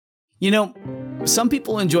You know, some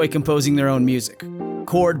people enjoy composing their own music,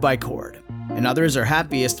 chord by chord, and others are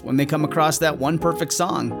happiest when they come across that one perfect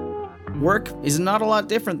song. Work is not a lot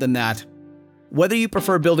different than that. Whether you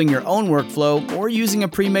prefer building your own workflow or using a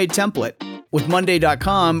pre-made template, with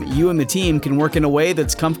Monday.com, you and the team can work in a way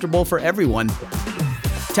that's comfortable for everyone.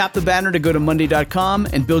 Tap the banner to go to Monday.com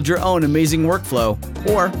and build your own amazing workflow,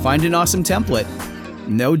 or find an awesome template.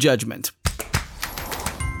 No judgment.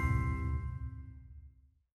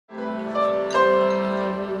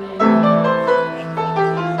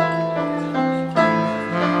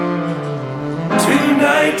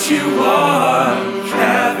 Tonight you are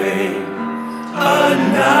having a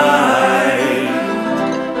night.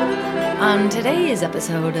 On today's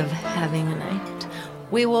episode of Having a Night,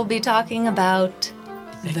 we will be talking about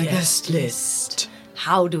The guest list.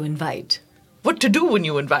 how to invite. What to do when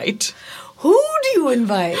you invite. Who do you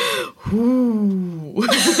invite? Who?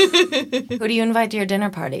 Who do you invite to your dinner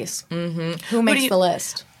parties? Mm-hmm. Who makes the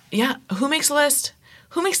list? Yeah, who makes the list?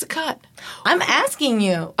 Who makes the cut? I'm asking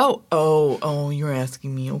you. Oh, you're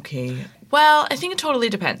asking me. Okay. Well, I think it totally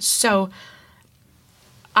depends. So,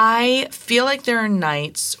 I feel like there are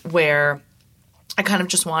nights where I kind of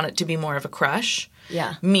just want it to be more of a crush.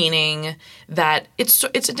 Yeah. Meaning that it's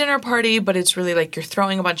a dinner party, but it's really like you're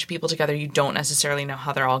throwing a bunch of people together. You don't necessarily know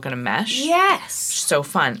how they're all going to mesh. Yes. So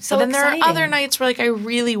fun. So but then exciting. there are other nights where like I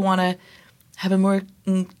really want to have a more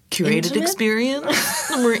curated Intimate?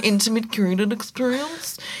 experience, a more intimate curated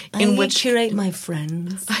experience, in which curate my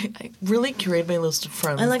friends. I really curate my list of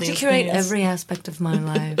friends. I like to these curate days. every aspect of my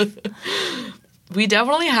life. We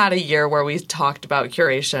definitely had a year where we talked about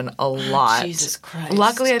curation a lot. Jesus Christ.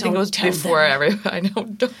 Luckily, I think Don't it was tell before them. I know.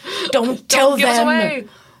 Don't tell give us them. away.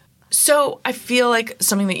 So I feel like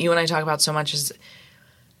something that you and I talk about so much is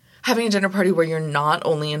having a dinner party where you're not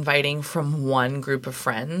only inviting from one group of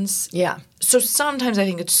friends. Yeah. So sometimes I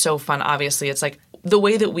think it's so fun. Obviously, it's like the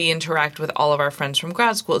way that we interact with all of our friends from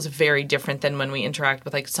grad school is very different than when we interact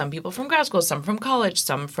with like some people from grad school, some from college,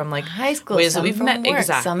 some from like High school, ways some that we've from met. work,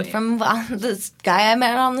 Exactly. some from this guy I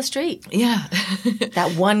met on the street. Yeah.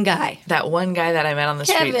 That one guy. That one guy that I met on the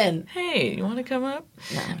street. Kevin. Hey, you want to come up?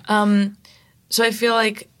 No. So I feel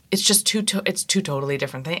like it's just two totally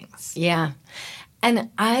different things. Yeah.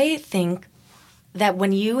 And I think that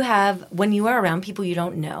when you are around people you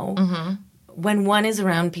don't know, when one is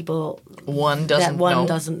around people One doesn't that one know.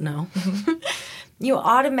 doesn't know, you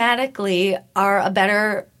automatically are a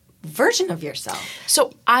better version of yourself.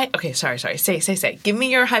 So sorry. Say. Give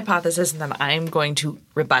me your hypothesis and then I'm going to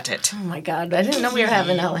rebut it. Oh my God, I didn't know we were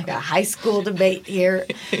having a high school debate here.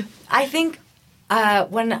 I think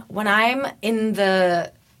when I'm in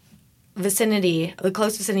the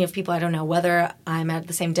close vicinity of people I don't know, whether I'm at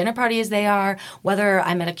the same dinner party as they are, whether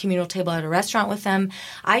I'm at a communal table at a restaurant with them,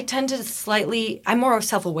 I tend to I'm more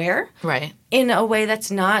self-aware. Right. In a way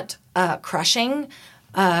that's not crushing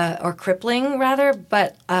or crippling, rather,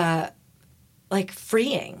 but like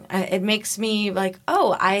freeing. It makes me like,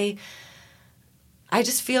 I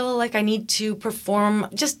just feel like I need to perform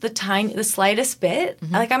just the slightest bit.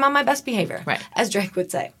 Like I'm on my best behavior, Right. as Drake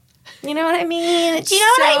would say. You know what I mean? Do you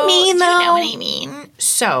know what I mean, though? Do you know what I mean?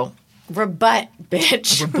 So, Rebut,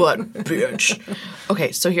 bitch. bitch.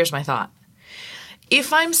 Okay, so here's my thought.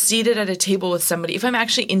 If I'm seated at a table with somebody, if I'm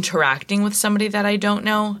actually interacting with somebody that I don't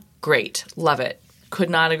know, great. Love it. Could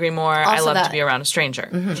not agree more. I Also love that. to be around a stranger.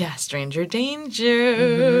 Yeah, stranger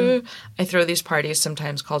danger. I throw these parties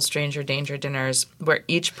sometimes called stranger danger dinners where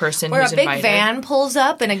each person Where who's a big invited... van pulls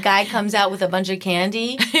up and a guy comes out with a bunch of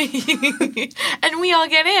candy. and we all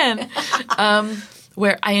get in.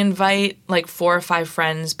 Where I invite like 4 or 5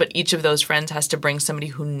 friends, but each of those friends has to bring somebody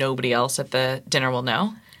who nobody else at the dinner will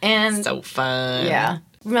know. And So fun. yeah.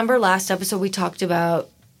 Remember last episode we talked about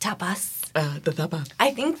tapas? The tapa.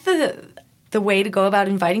 I think the way to go about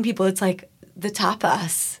inviting people, it's like the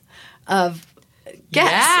tapas of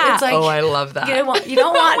guests. Yeah. It's like, I love that. You don't want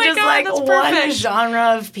Oh my just God, like that's one perfect.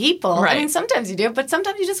 genre of people. I Right. mean, sometimes you do, but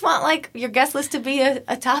sometimes you just want like your guest list to be a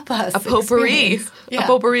tapas. A potpourri. experience. Yeah. A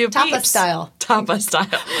potpourri of Tapas peeps. style. Tapa style.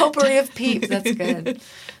 Potpourri of peeps. That's good.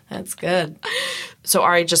 That's good. So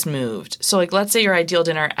Ari just moved. So like let's say your ideal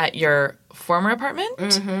dinner at your former apartment.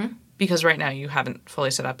 Mm-hmm. Because right now you haven't fully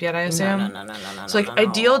set up yet, I assume. No. So like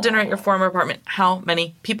ideal dinner at your former apartment. How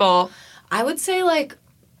many people? I would say like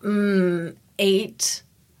 8,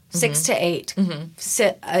 6 to 8.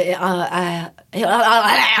 Sit. I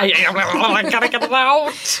gotta get it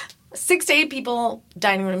out. 6 to 8 people,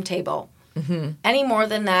 dining room table. Any more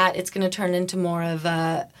than that, it's going to turn into more of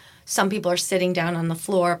some people are sitting down on the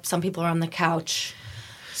floor, some people are on the couch.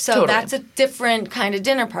 So Totally. that's a different kind of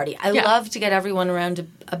dinner party. I Yeah. love to get everyone around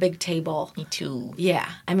a big table. Me too. Yeah,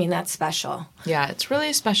 I mean, that's special. Yeah, it's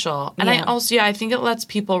really special. And I Yeah. also, I think it lets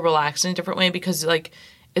people relax in a different way because, like,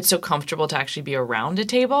 it's so comfortable to actually be around a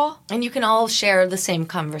table. And you can all share the same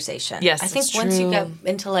conversation. Yes, I think it's once you true. get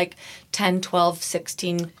into like 10, 12,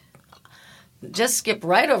 16, just skip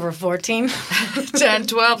right over 14. 10,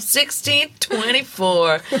 12, 16,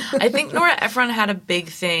 24. I think Nora Ephron had a big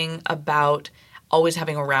thing about always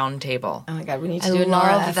having a round table. Oh my God, we need to I do a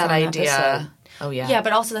Nora love that Ephron idea. episode. Oh, yeah. Yeah,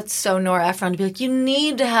 but also that's so Nora Ephron to be like, you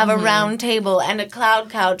need to have a round table and a cloud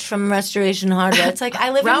couch from Restoration Hardware. It's like, I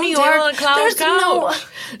live Round in New table York. and a cloud there's couch.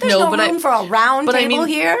 there's no but room for a round table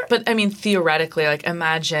here. But I mean, theoretically, like,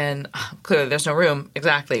 imagine, clearly there's no room,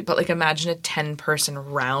 exactly, but like, imagine a 10-person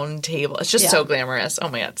round table. It's just Yeah. so glamorous. Oh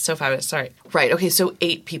my God, it's so fabulous. Sorry. Right, okay, so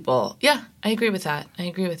 8 people. Yeah, I agree with that.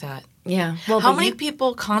 Yeah. Well, How but many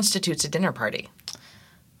people constitutes a dinner party?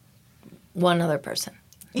 one other person.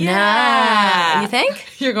 Yeah. Nah. You think?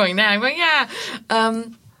 You're going, nah. I'm going, yeah.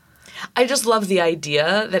 I just love the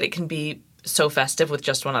idea that it can be so festive with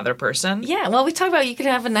just one other person. Yeah. Well, we talked about you could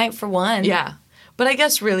have a night for one. Yeah. But I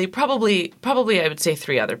guess really, probably I would say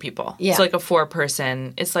 3 other people. Yeah. So like a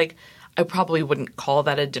 4-person. It's like, I probably wouldn't call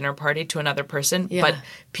that a dinner party to another person. Yeah. But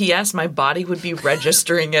P.S., my body would be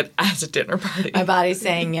registering it as a dinner party. My body's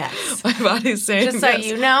saying yes. My body's saying Just so yes.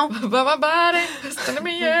 you know. But my body is telling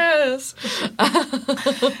me yes.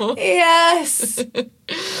 Yes.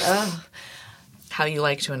 How you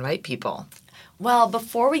like to invite people. Well,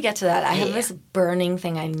 before we get to that, I have this burning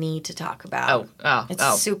thing I need to talk about.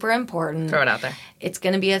 It's super important. Throw it out there. It's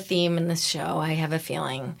going to be a theme in this show, I have a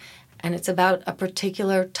feeling. And it's about a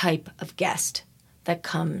particular type of guest that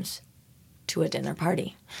comes to a dinner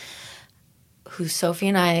party, who Sophie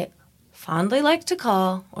and I fondly like to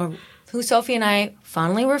call, or who Sophie and I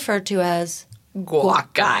fondly refer to as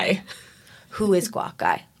Guac guy. Who is Guac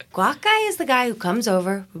Guy? Guac Guy is the guy who comes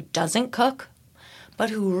over, who doesn't cook, but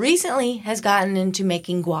who recently has gotten into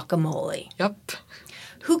making guacamole. Yep.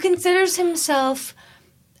 Who considers himself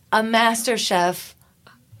a master chef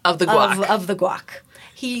Of the guac. of the guac.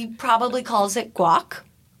 He probably calls it guac.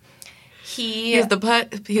 He's the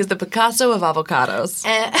Picasso of avocados.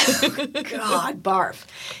 God, barf.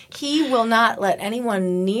 He will not let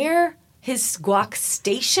anyone near his guac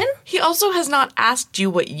station. He also has not asked you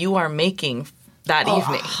what you are making that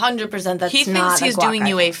evening. 100% that's He not thinks he's a guac doing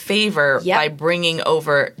you a favor Yep. by bringing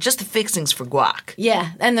over just the fixings for guac.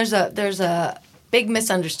 Yeah, and there's a big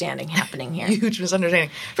misunderstanding happening here. Huge misunderstanding.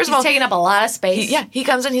 First He's of all, taking up a lot of space. he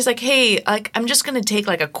comes in. He's like, "Hey, like, I'm just gonna take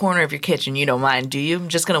like a corner of your kitchen. You don't mind, do you? I'm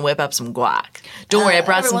just gonna whip up some guac. Don't worry, I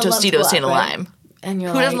brought some everyone loves Tostitos guac, and a right? lime. And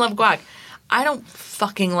you're Who doesn't like- love guac? I don't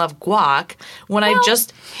fucking love guac when I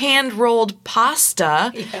just hand rolled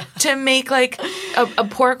pasta to make like a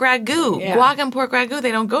pork ragu. Yeah. Guac and pork ragu,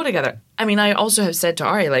 they don't go together. I mean, I also have said to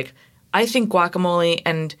Ari, like, I think guacamole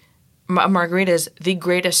and margarita is the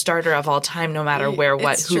greatest starter of all time, no matter where,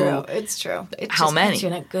 what, It's who. true. It's true. It how just many? puts you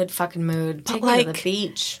in a good fucking mood. Take me like- to the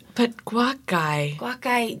beach. But guac guy. Guac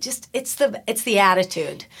Guy, just it's the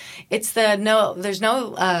attitude. It's the no. There's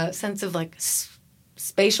no sense of like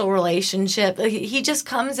spatial relationship. He just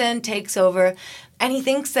comes in, takes over, and he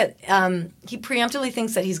thinks that he preemptively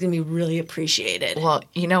thinks that he's going to be really appreciated. Well,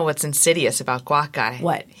 you know what's insidious about guac guy?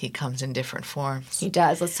 What? He comes in different forms. He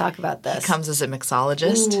does. Let's talk about this. He comes as a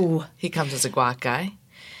mixologist. Ooh. He comes as a guac guy.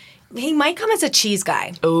 He might come as a cheese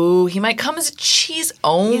guy. Oh, he might come as a cheese.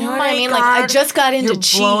 Oh, You know my what I mean? God. Like I just got into You're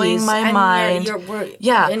cheese. blowing my and mind. we're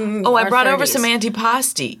Yeah. in Oh, I our brought over 30s. some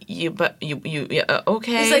antipasti.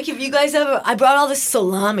 Okay. It's like if you guys ever, I brought all this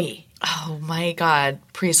salami. oh my God,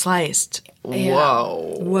 pre-sliced. Yeah.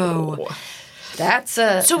 Whoa. That's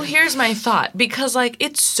a So here's my thought, because like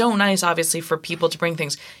it's so nice, obviously, for people to bring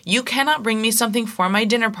things. You cannot bring me something for my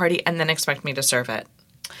dinner party and then expect me to serve it.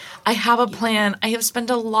 I have a plan. I have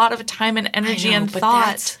spent a lot of time and energy I know, and but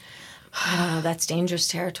thought. that's dangerous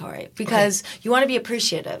territory because you want to be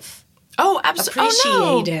appreciative. Oh, absolutely.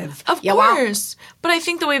 Appreciative. Of Yeah, wow. course. But I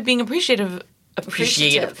think the way of being appreciative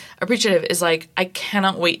is like, I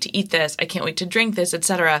cannot wait to eat this. I can't wait to drink this,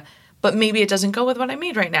 etc. But maybe it doesn't go with what I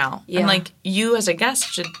made right now. Yeah. And like you as a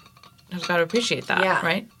guest have got to appreciate that, Yeah.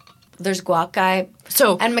 right? There's Guac Guy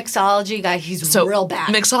So And mixology guy, he's real bad.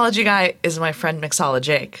 Mixology guy is my friend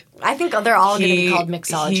Mixolojake. I think they're all going to be called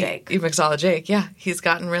Mixolojake. Mixolojake, yeah. He's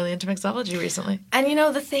gotten really into mixology recently. And you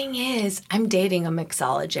know, the thing is, I'm dating a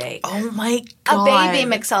Mixolojake. Oh my God. A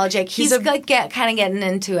baby Mixolojake. He's like kind of getting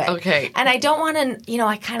into it. Okay. And I don't want to,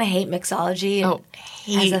 I kind of hate mixology. Oh,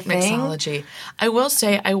 hate mixology. I will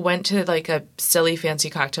say I went to like a silly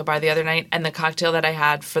fancy cocktail bar the other night, and the cocktail that I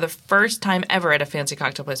had for the first time ever at a fancy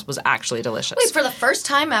cocktail place was actually delicious. Wait, for the first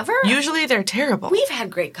time ever? Usually they're terrible. We've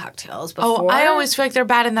had great cocktails before. Oh, I always feel like they're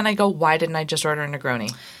bad, and then I go, why didn't I just order a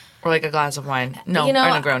Negroni? Or like a glass of wine. No, a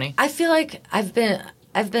Negroni. I feel like I've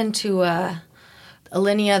been to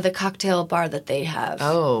Alinea, the cocktail bar that they have.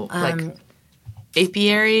 Oh, like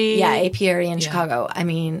Apiary? Yeah, Apiary in Chicago. I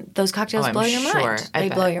mean, those cocktails blow your mind. They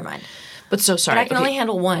blow your mind. But so sorry. But I can only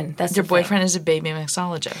handle one. That's your boyfriend is a baby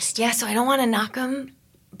mixologist. Yeah, so I don't want to knock him,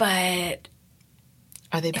 but...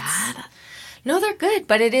 Are they bad? No, they're good,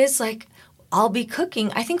 but it is like... I'll be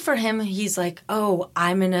cooking. I think for him, he's like, "Oh,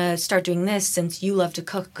 I'm gonna start doing this since you love to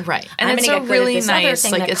cook, right?" And I'm it's gonna a get really nice, other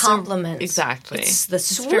thing like that it's compliments. Exactly, it's the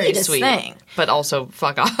sweetest very sweet, thing. But also,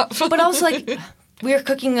 fuck off. But also, like, we were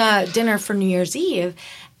cooking dinner for New Year's Eve,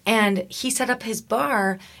 and he set up his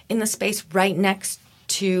bar in the space right next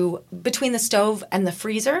to between the stove and the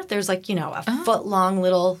freezer. There's like a foot long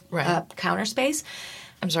little counter space.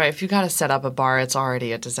 I'm sorry, if you got to set up a bar, it's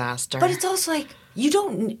already a disaster. But it's also like.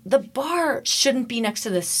 The bar shouldn't be next to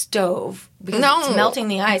the stove because it's melting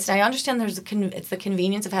the ice. And I understand it's the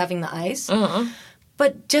convenience of having the ice.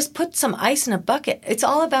 But just put some ice in a bucket. It's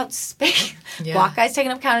all about space. Yeah. Guac Guy's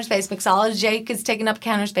taking up counter space. Mixolojake is taking up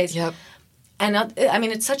counter space. Yep. And I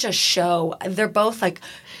mean, it's such a show. They're both like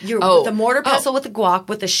with the mortar pestle with the guac,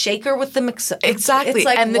 with the shaker with the mix. Exactly. It's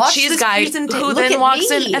like, and the cheese guy who then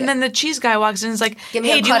walks in, and then the cheese guy walks in and is like,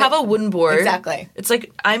 "Hey, do you have a wooden board?" Exactly. It's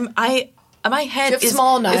like my head is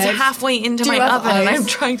halfway into my oven, and I'm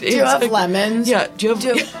trying to. Do you have lemons? Yeah. Do you have?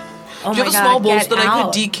 Oh do you have my small God, bowls that out. I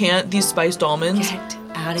could decant these spiced almonds? Get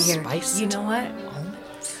out of here! Spiced? You know what?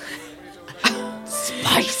 Almonds.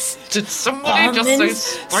 Spiced. Did somebody just say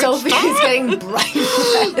spiced? Sophie's getting bright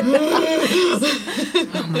red.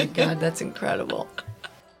 Oh my God, that's incredible.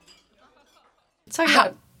 Let's talk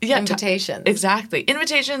about invitations. Exactly.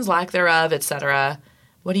 Invitations, lack thereof, etc.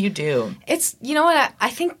 What do you do? It's what I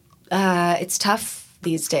think it's tough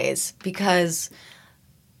these days because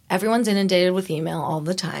everyone's inundated with email all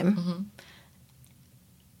the time. Mm-hmm.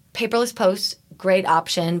 Paperless post, great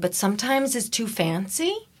option, but sometimes it's too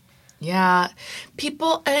fancy. Yeah.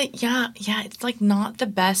 People, it's like not the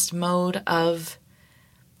best mode of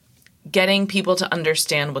getting people to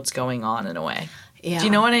understand what's going on in a way. Yeah. Do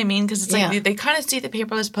you know what I mean? Because it's like they kind of see the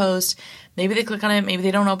paperless post. Maybe they click on it. Maybe they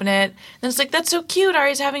don't open it. Then it's like, that's so cute.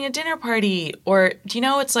 Ari's having a dinner party. Or, do you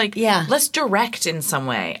know, it's like less direct in some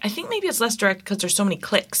way. I think maybe it's less direct because there's so many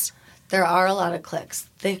clicks. There are a lot of clicks.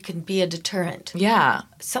 They can be a deterrent. Yeah.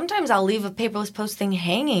 Sometimes I'll leave a paperless post thing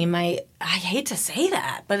hanging. I hate to say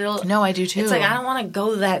that, but it'll... No, I do too. It's like, I don't want to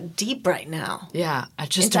go that deep right now. Yeah. I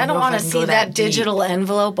don't want to see that digital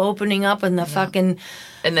envelope opening up and the fucking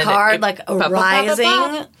card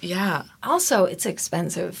arising. Yeah. Also, it's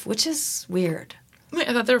expensive, which is weird. Wait,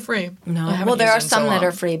 I thought they were free. No. Well, there are some that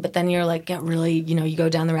are free, but then you're like, get really, you go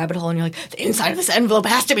down the rabbit hole and you're like, the inside of this envelope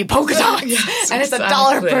has to be polka dots. Yes, and it's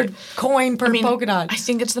 $1 per coin per polka dot. I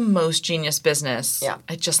think it's the most genius business. Yeah.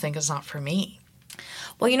 I just think it's not for me.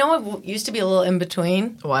 Well, you know what used to be a little in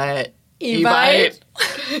between? What? Evite.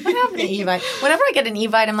 What happened to Evite? Whenever I get an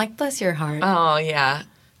Evite, I'm like, bless your heart. Oh, yeah.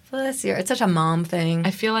 Bless your... It's such a mom thing.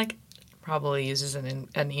 I feel like probably uses an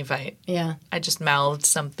Evite. Yeah. I just mouthed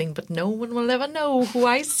something, but no one will ever know who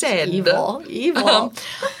I said. Evil.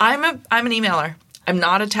 I'm an emailer. I'm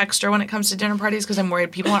not a texter when it comes to dinner parties because I'm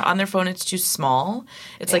worried people are on their phone. It's too small.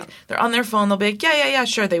 It's like they're on their phone. They'll be like, yeah,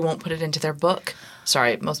 sure. They won't put it into their book.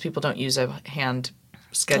 Sorry, most people don't use a hand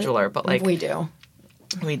scheduler, but like we do.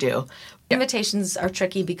 We do. Invitations are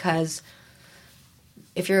tricky because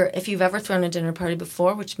if you've ever thrown a dinner party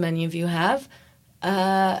before, which many of you have,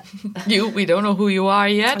 we don't know who you are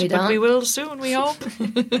yet, but we will soon, we hope.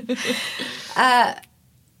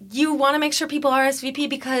 You want to make sure people RSVP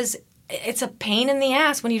because it's a pain in the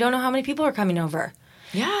ass when you don't know how many people are coming over.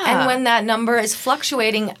 Yeah. And when that number is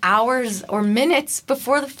fluctuating hours or minutes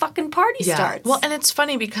before the fucking party starts. Well, and it's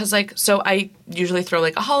funny because, so I usually throw,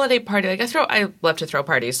 a holiday party. I love to throw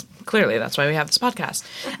parties. Clearly, that's why we have this podcast.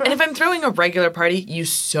 And if I'm throwing a regular party, you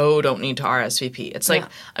so don't need to RSVP. It's like,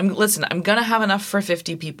 I'm going to have enough for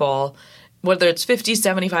 50 people. Whether it's 50,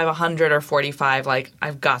 75, 100, or 45, like,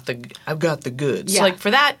 I've got the goods. Yeah. Like, for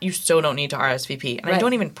that, you so don't need to RSVP. And I Right.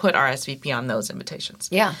 don't even put RSVP on those invitations.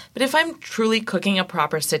 Yeah. But if I'm truly cooking a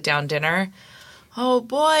proper sit-down dinner, oh,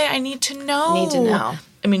 boy, I need to know. Need to know.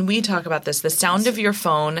 I mean, we talk about this. The sound of your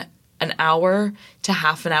phone an hour to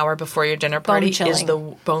half an hour before your dinner party is chilling. the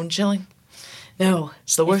bone chilling. No.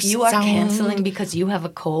 It's the worst If you are sound. canceling because you have a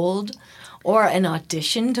cold or an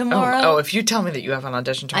audition tomorrow. Oh, if you tell me that you have an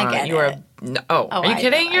audition tomorrow, get you are it. are you I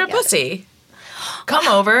kidding? know, I You're a get it. pussy. Come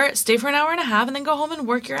over, stay for an hour and a half, and then go home and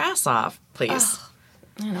work your ass off, please.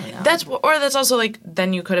 I don't know. That's also like,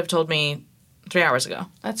 then you could have told me 3 hours ago.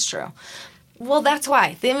 That's true. Well, that's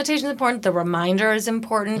why. The invitation is important. The reminder is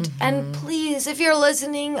important. Mm-hmm. And please, if you're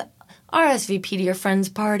listening, RSVP to your friends'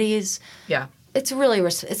 parties. Yeah. It's really,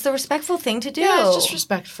 it's the respectful thing to do. Yeah, it's just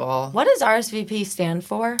respectful. What does RSVP stand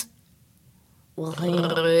for? Something.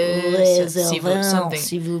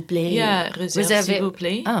 S'il vous plaît. Yeah, réserve, s'il vous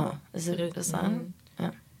plaît. Oh, is it the song?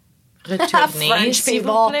 Retournez, French s'il vous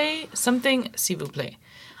people. plaît. Something, s'il vous plaît.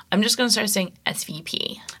 I'm just going to start saying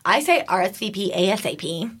SVP. I say RSVP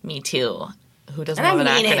ASAP. Me too. Who doesn't And I have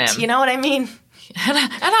an mean acronym? it. You know what I mean? And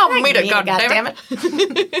I'll meet it, mean it, goddammit.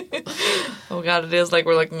 Oh, God, it is like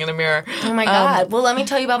we're looking in a mirror. Oh, my God. Well, let me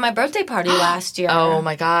tell you about my birthday party last year. Oh,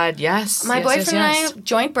 my God, yes. My yes, boyfriend yes. and I,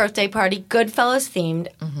 joint birthday party, Goodfellas themed.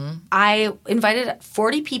 Mm-hmm. I invited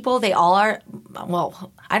 40 people. They all are,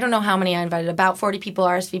 well, I don't know how many I invited. About 40 people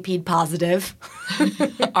RSVP'd positive.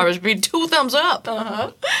 RSVP 2 thumbs up.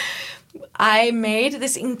 I made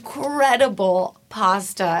this incredible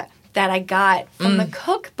pasta that I got from the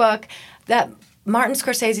cookbook that Martin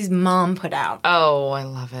Scorsese's mom put out. Oh, I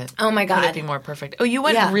love it. Oh, my Could it God. be more perfect? Oh, you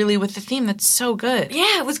went Yeah. really with the theme. That's so good.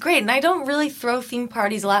 Yeah, it was great. And I don't really throw theme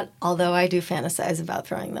parties a lot, although I do fantasize about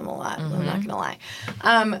throwing them a lot. I'm not going to lie.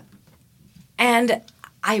 And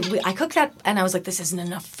I cooked that, and I was like, this isn't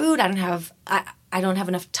enough food. I don't have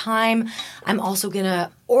enough time. I'm also going to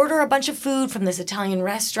order a bunch of food from this Italian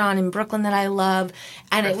restaurant in Brooklyn that I love.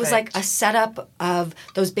 And it was like a setup of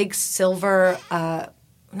those big silver,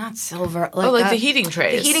 not silver. Like the heating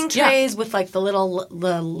trays. The heating Yeah. trays with like the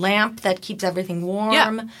lamp that keeps everything warm.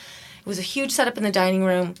 Yeah. It was a huge setup in the dining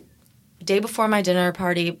room. Day before my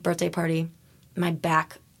birthday party, my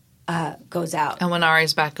back goes out. And when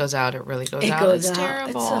Ari's back goes out, it really goes It out. goes It's out.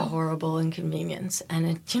 terrible. It's a horrible inconvenience,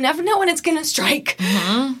 and you never know when it's going to strike.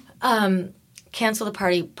 Cancel the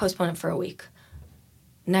party, postpone it for a week.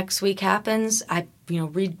 Next week happens. I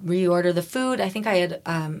reorder the food. I think I had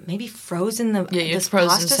maybe frozen Yeah, this you've frozen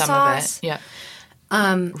pasta some sauce. of it. Yeah.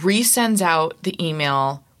 Resends out the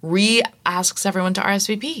email, asks everyone to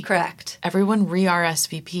RSVP. Correct. Everyone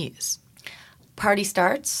RSVPs. Party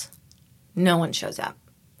starts. No one shows up.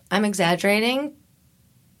 I'm exaggerating,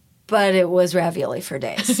 but it was ravioli for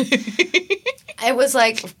days. It was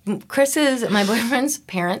like my boyfriend's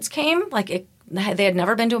parents came. They had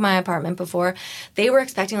never been to my apartment before. They were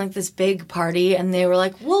expecting like this big party, and they were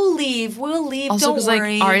like, "We'll leave. Also, Don't because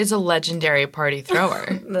worry." like Ari's a legendary party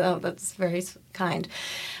thrower. No, that's very kind.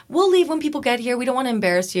 We'll leave when people get here. We don't want to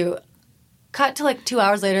embarrass you. Cut to like 2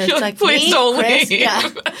 hours later. It's like, please me, don't Chris, leave. Yeah.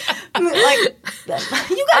 I'm like, you guys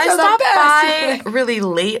I are the stopped best. by really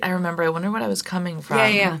late. I remember. I wonder what I was coming from.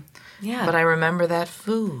 Yeah. But I remember that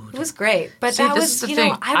food. It was great. But See, that this was, is the you thing.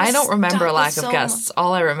 know, I don't remember a lack stuck of with guests.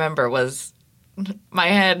 All I remember was my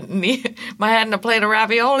head and a plate of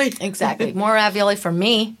ravioli. Exactly. More ravioli for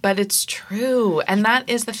me. But it's true. And that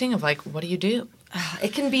is the thing of like, what do you do?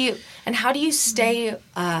 It can be, and how do you stay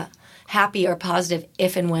happy or positive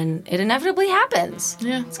if and when it inevitably happens?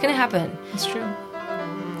 Yeah. It's going to happen. It's true.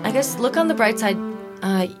 I guess look on the bright side,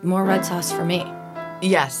 more red sauce for me.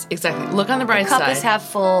 Yes, exactly. Look on the bright Cup side. is half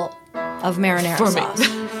full of marinara for sauce. me.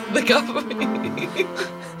 The cup.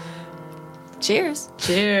 Cheers.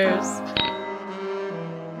 Cheers.